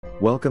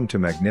Welcome to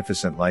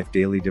Magnificent Life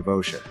Daily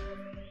Devotion.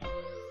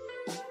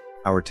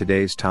 Our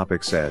today's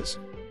topic says,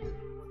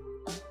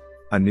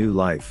 A New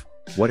Life,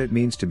 What It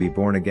Means to Be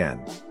Born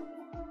Again.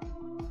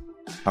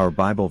 Our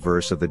Bible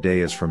verse of the day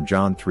is from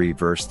John 3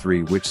 verse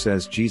 3, which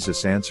says,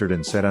 Jesus answered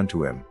and said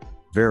unto him,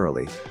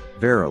 Verily,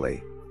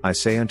 verily, I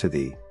say unto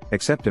thee,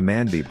 except a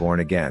man be born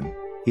again,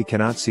 he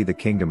cannot see the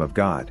kingdom of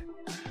God.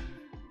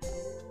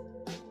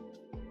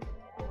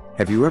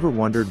 Have you ever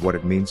wondered what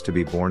it means to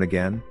be born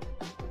again?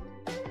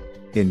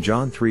 In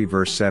John 3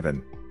 verse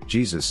 7,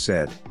 Jesus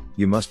said,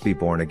 You must be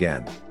born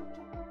again.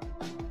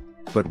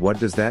 But what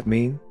does that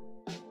mean?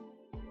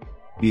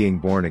 Being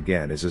born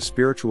again is a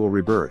spiritual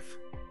rebirth.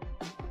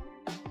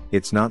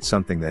 It's not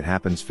something that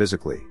happens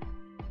physically.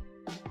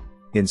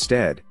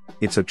 Instead,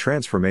 it's a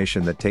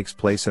transformation that takes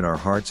place in our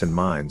hearts and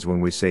minds when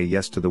we say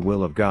yes to the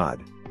will of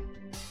God.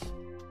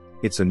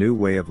 It's a new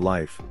way of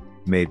life,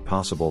 made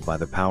possible by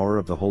the power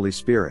of the Holy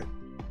Spirit.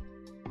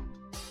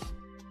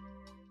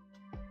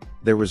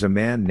 There was a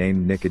man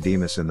named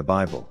Nicodemus in the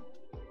Bible.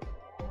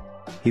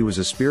 He was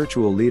a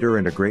spiritual leader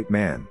and a great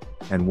man,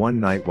 and one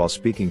night while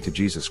speaking to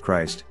Jesus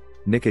Christ,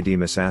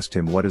 Nicodemus asked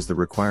him, what is the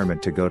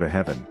requirement to go to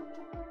heaven?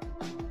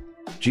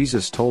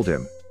 Jesus told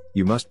him,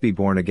 You must be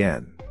born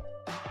again.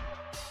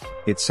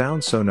 It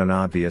sounds so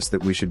non-obvious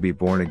that we should be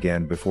born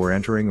again before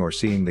entering or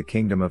seeing the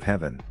kingdom of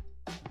heaven.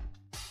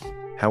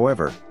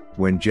 However,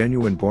 when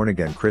genuine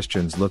born-again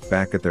Christians look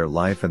back at their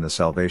life and the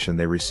salvation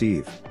they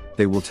receive,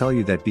 they will tell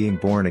you that being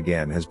born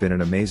again has been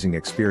an amazing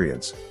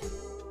experience.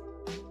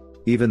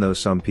 Even though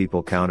some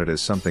people count it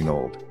as something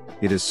old,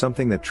 it is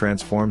something that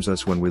transforms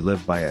us when we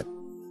live by it.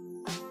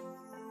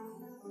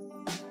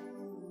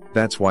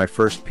 That's why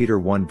 1 Peter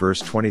 1 verse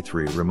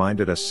 23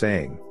 reminded us,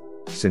 saying,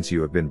 Since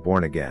you have been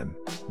born again,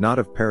 not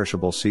of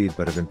perishable seed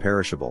but of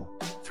imperishable,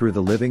 through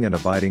the living and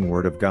abiding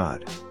Word of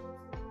God.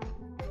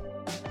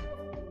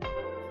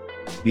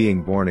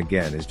 Being born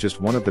again is just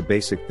one of the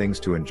basic things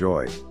to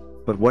enjoy,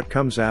 but what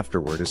comes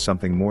afterward is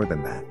something more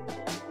than that.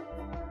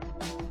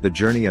 The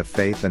journey of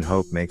faith and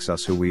hope makes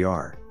us who we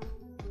are.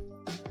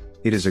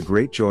 It is a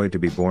great joy to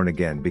be born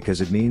again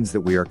because it means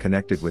that we are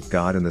connected with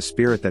God and the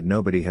Spirit, that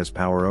nobody has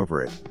power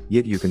over it,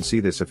 yet you can see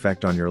this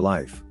effect on your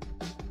life.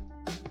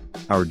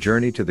 Our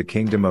journey to the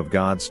kingdom of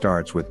God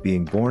starts with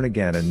being born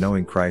again, and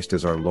knowing Christ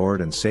as our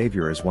Lord and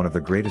Savior is one of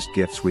the greatest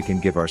gifts we can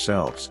give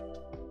ourselves.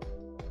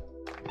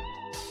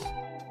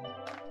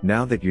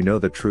 Now that you know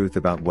the truth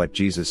about what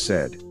Jesus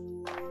said,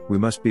 we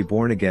must be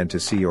born again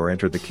to see or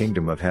enter the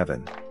kingdom of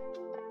heaven.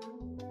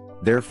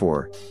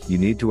 Therefore, you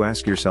need to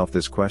ask yourself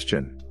this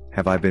question: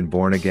 Have I been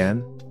born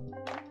again?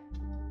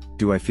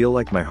 Do I feel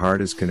like my heart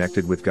is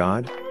connected with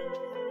God?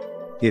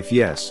 If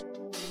yes,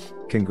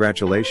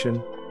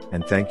 congratulations,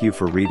 and thank you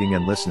for reading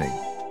and listening.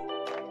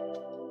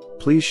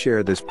 Please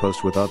share this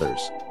post with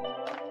others.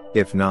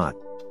 If not,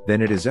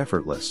 then it is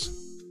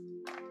effortless.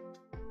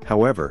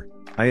 However,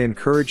 I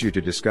encourage you to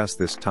discuss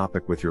this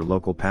topic with your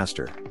local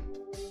pastor.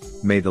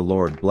 May the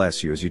Lord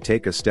bless you as you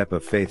take a step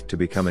of faith to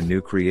become a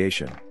new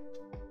creation.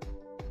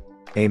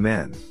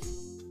 Amen.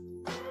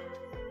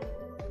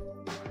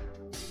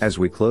 As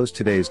we close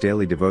today's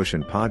daily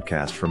devotion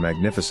podcast from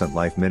Magnificent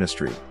Life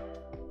Ministry,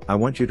 I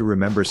want you to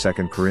remember 2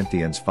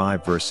 Corinthians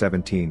 5 verse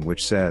 17,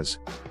 which says,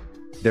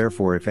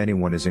 Therefore if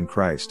anyone is in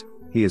Christ,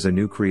 he is a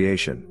new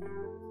creation.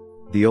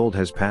 The old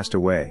has passed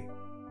away.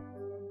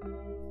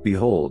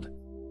 Behold,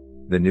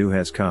 the new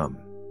has come.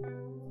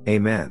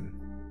 Amen.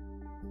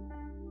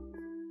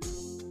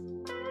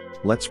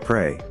 Let's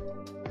pray.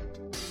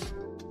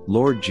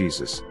 Lord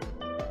Jesus,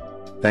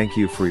 thank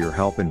you for your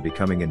help in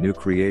becoming a new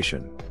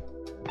creation.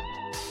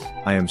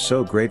 I am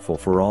so grateful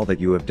for all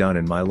that you have done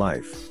in my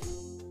life.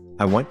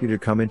 I want you to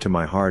come into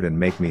my heart and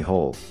make me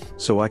whole,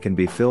 so I can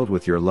be filled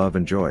with your love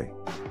and joy.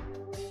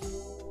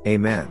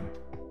 Amen.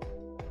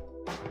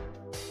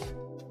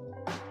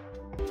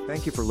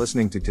 Thank you for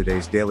listening to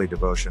today's daily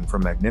devotion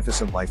from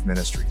Magnificent Life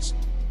Ministries.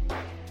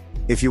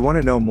 If you want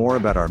to know more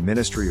about our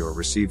ministry or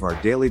receive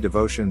our daily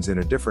devotions in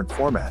a different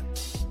format,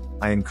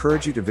 I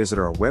encourage you to visit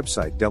our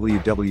website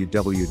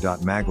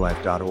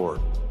www.maglife.org,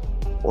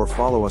 or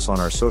follow us on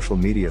our social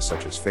media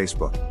such as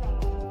Facebook,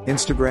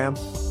 Instagram,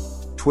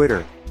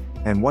 Twitter,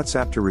 and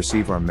WhatsApp to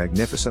receive our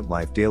Magnificent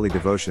Life daily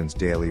devotions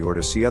daily, or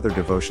to see other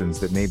devotions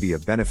that may be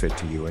of benefit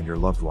to you and your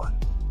loved one.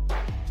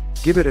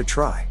 Give it a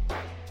try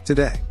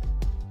today.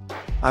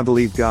 I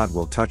believe God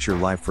will touch your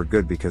life for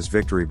good, because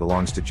victory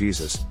belongs to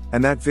Jesus,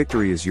 and that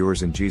victory is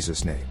yours in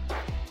Jesus' name.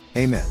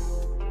 Amen.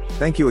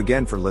 Thank you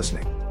again for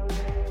listening.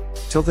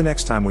 Till the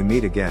next time we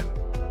meet again,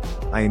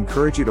 I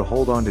encourage you to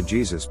hold on to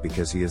Jesus,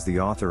 because he is the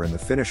author and the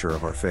finisher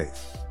of our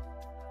faith.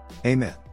 Amen.